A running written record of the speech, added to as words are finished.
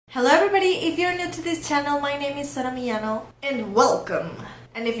Hello everybody, if you're new to this channel, my name is Sora Miyano and welcome.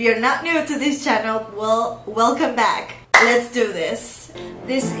 And if you're not new to this channel, well, welcome back. Let's do this.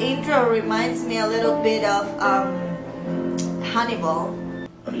 This intro reminds me a little bit of Hannibal.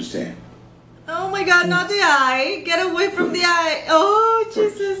 Understand? Oh my god, not the eye! Get away from the eye! Oh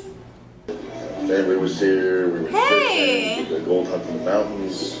Jesus! Family was here, we were Hey! fishing, the gold hunt in the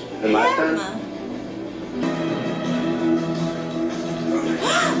mountains. And last time?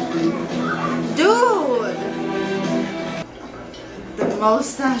 Dude! The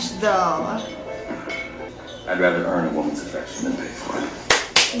mustache though. I'd rather earn a woman's affection than pay for it.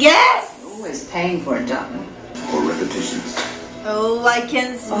 Yes! Always paying for it, darling. Or repetitions. Oh, I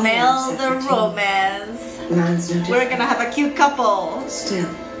can smell the romance. We're gonna have a cute couple. Still.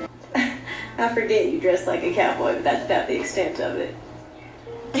 I forget you dress like a cowboy, but that's about the extent of it.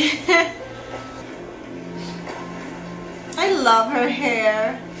 I love her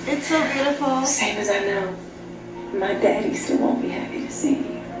hair. It's so beautiful. Same as I know. My daddy still won't be happy to see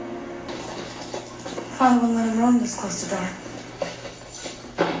you. Father won't let him roam this close to dark.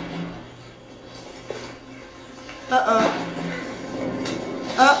 Uh-oh.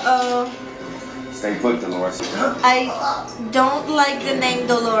 Uh-oh. Stay put, Dolores. I don't like the name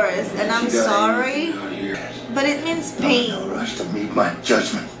Dolores, and I'm sorry, but it means pain. I'm in no rush to meet my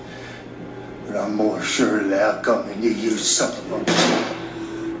judgment, but I'm more sure of the outcome than you son of a...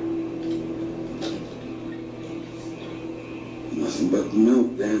 Nothing but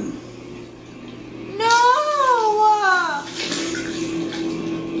milk, then. No!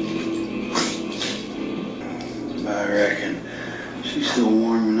 I reckon she's still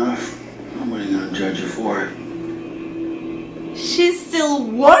warm enough. Nobody gonna judge her for it. She's still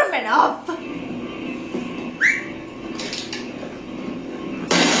warm enough!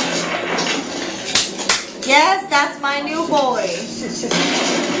 Yes, that's my new boy.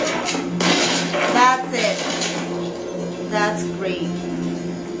 That's it. That's great.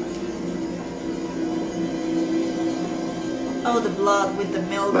 Oh, the blood with the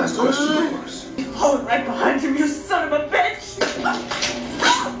milk. Last question, Dolores. Hold right behind you, you son of a bitch!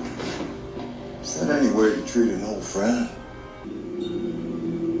 Is that any way to treat an old friend?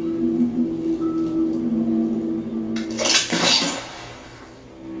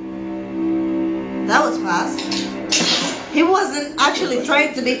 That was fast. He wasn't actually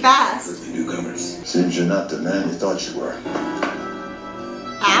trying to be fast. With the newcomers. Seems you're not the man you thought you were.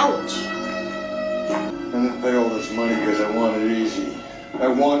 Ouch. I didn't pay all this money because I want it easy. I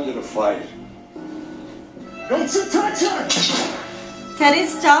want you to fight. Don't you touch her! Teddy,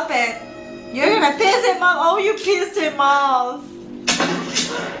 stop it. You're gonna piss him off. Oh, you pissed him off.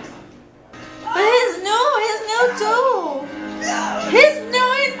 But he's new too. He's new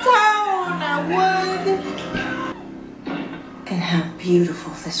in town. What? And how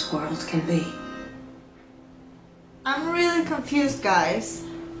beautiful this world can be. I'm really confused, guys.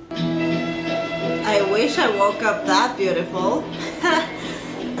 I wish I woke up that beautiful.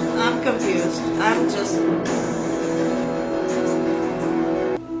 I'm confused. I'm just...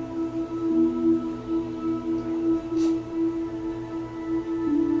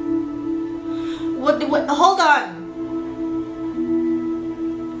 What? Hold on.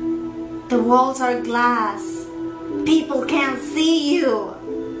 The walls are glass. People can't see you.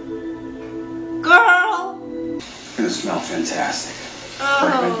 Girl! Gonna smell fantastic.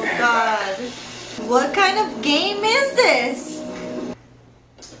 Oh god. What kind of game is this?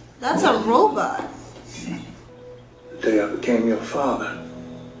 That's a robot. The day I became your father.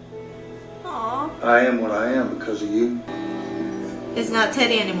 Aww. I am what I am because of you. It's not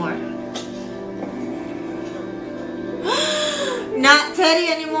Teddy anymore. Not Teddy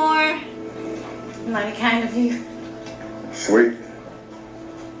anymore. Mighty kind of you. Sweet.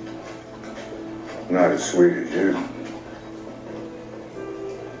 Not as sweet as you.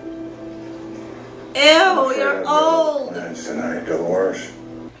 Ew, you're old. Plans tonight, Dolores.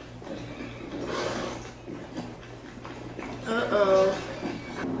 Uh-oh.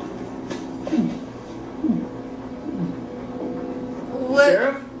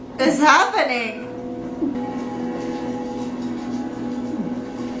 What is happening?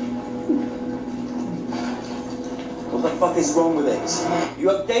 What the fuck is wrong with it? You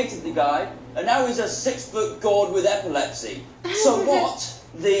updated the guy, and now he's a 6-foot god with epilepsy. So what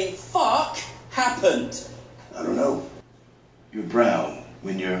the fuck happened? I don't know. Your brow,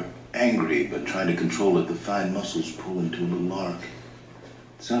 when you're angry but trying to control it, the fine muscles pull into a little arc.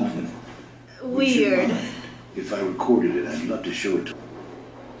 Sound like an... Weird. If I recorded it, I'd love to show it to...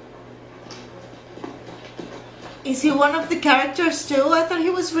 Is he one of the characters too? I thought he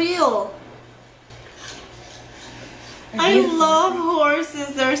was real. I love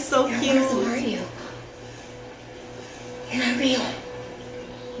horses, they're so Who are cute. you? You're not real.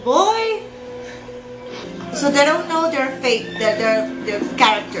 Boy! So they don't know their fate, their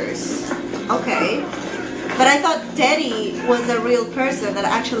characters. Okay. But I thought Teddy was a real person that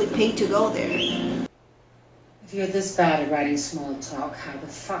actually paid to go there. If you're this bad at writing small talk, how the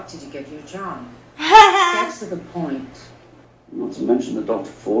fuck did you get your job? Get to the point. Not to mention the Dr.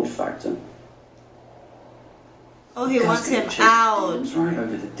 Ford factor. Oh, he wants him out. It's right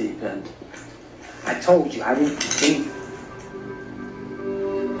over the deep end. I told you I didn't think.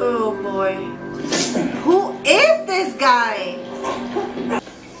 Oh boy. Who is this guy?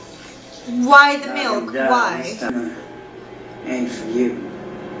 Why the milk? Why? Ain't for you.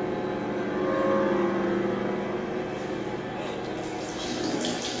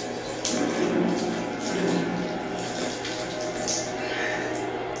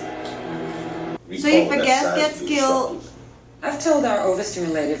 So if a guest gets killed, I've told our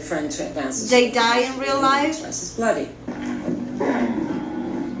overstimulated friend to advance. they die in real life? This is bloody.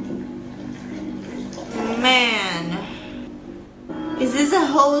 Man. Is this a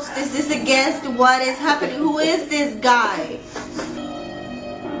host? Is this a guest? What is happening? Who is this guy?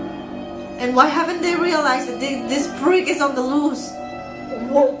 And why haven't they realized that this prick is on the loose?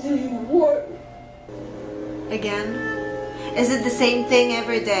 What do you want? Again? Is it the same thing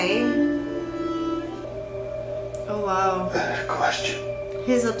every day? Oh wow. That question.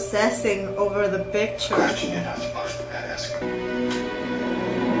 He's obsessing over the picture. Question you're not supposed to ask.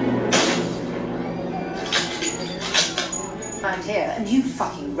 I'm here, and you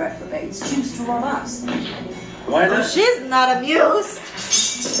fucking reprobates choose to rob us. Why Oh, not? she's not amused.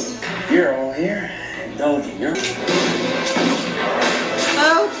 You're all here, indulging your...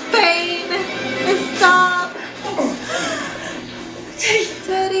 Oh, pain! Stop!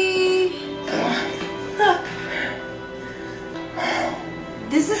 Teddy!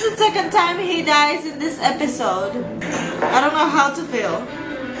 This is the second time he dies in this episode. I don't know how to feel.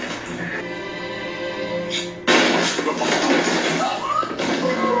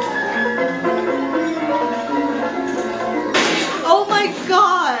 Oh my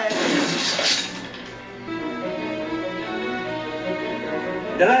god!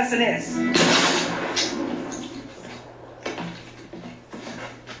 The lesson is...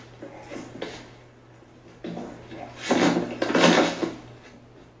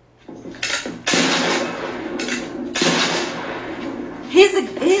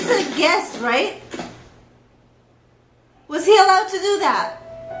 He's a guest, right? Was he allowed to do that?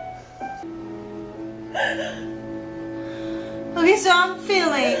 Okay, so I'm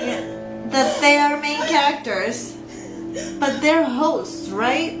feeling that they are main characters, but they're hosts,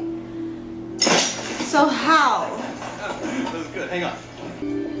 right? So how? That was good. Hang on.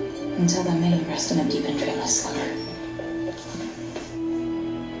 Until then, may you rest in a deep and dreamless slumber.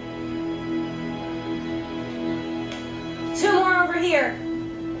 Two more over here.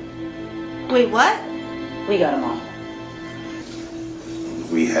 Wait, what? We got them all.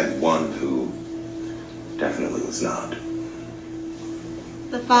 We had one who definitely was not.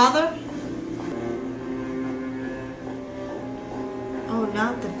 The father? Oh,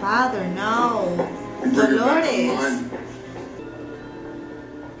 not the father, no. Dolores.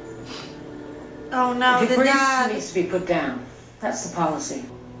 Oh no, The the priest dad. needs to be put down. That's the policy.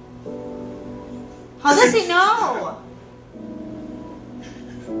 How does he know?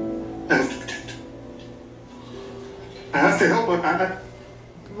 I have to protect him. I have to help him.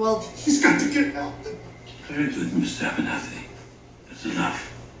 Well, He's got to get help. Very good, Mr. Abernathy. That's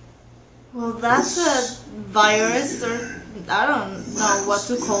enough. well, that's a virus, or I don't know what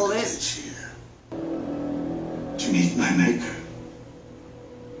to call it. Here to meet my maker.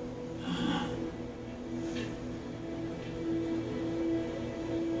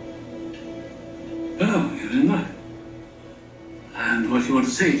 Oh, you're in luck. And what do you want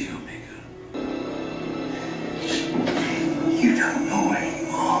to say to your maker? You don't know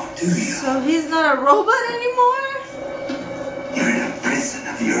anymore, do you? So he's not a robot anymore? You're in a prison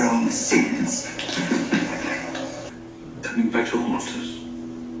of your own sins. Coming back to horses.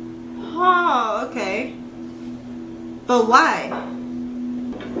 Oh, okay. But why?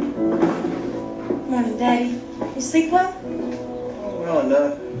 Morning, Daddy. You sleep well? Oh, well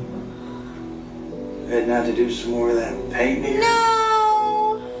enough. Heading out to do some more of that painting.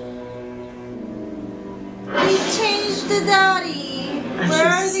 No! He changed the daddy. Where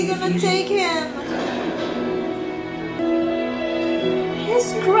are they gonna take him?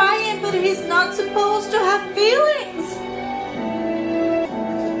 He's crying, but he's not supposed to have feelings.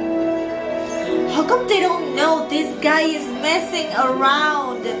 How come they don't know this guy is messing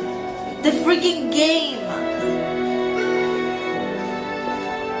around the freaking game?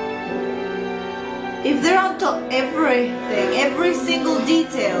 If they're on top everything, every single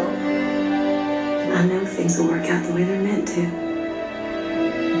detail. I know things will work out the way they're meant to.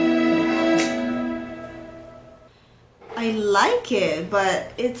 I like it,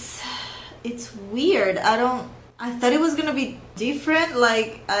 but it's weird. I thought it was gonna be different.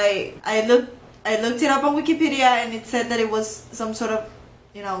 Like I looked it up on Wikipedia and it said that it was some sort of,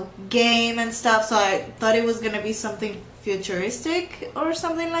 you know, game and stuff, so I thought it was gonna be something futuristic or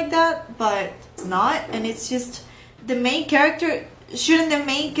something like that, but it's not. And it's just the main character. Shouldn't the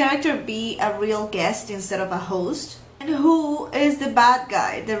main character be a real guest instead of a host? And who is the bad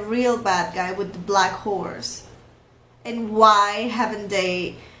guy, the real bad guy with the black horse? And why haven't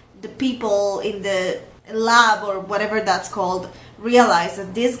the people in the lab or whatever that's called realized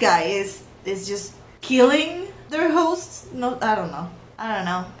that this guy is just killing their hosts? No, I don't know.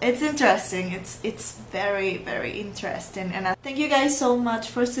 It's interesting. It's very, very interesting. And I thank you guys so much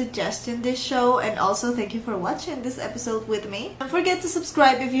for suggesting this show, and also thank you for watching this episode with me. Don't forget to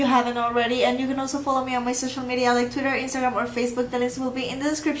subscribe if you haven't already, and you can also follow me on my social media like Twitter, Instagram, or Facebook. The links will be in the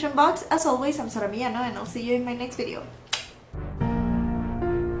description box. As always, I'm Sora Miyano, and I'll see you in my next video.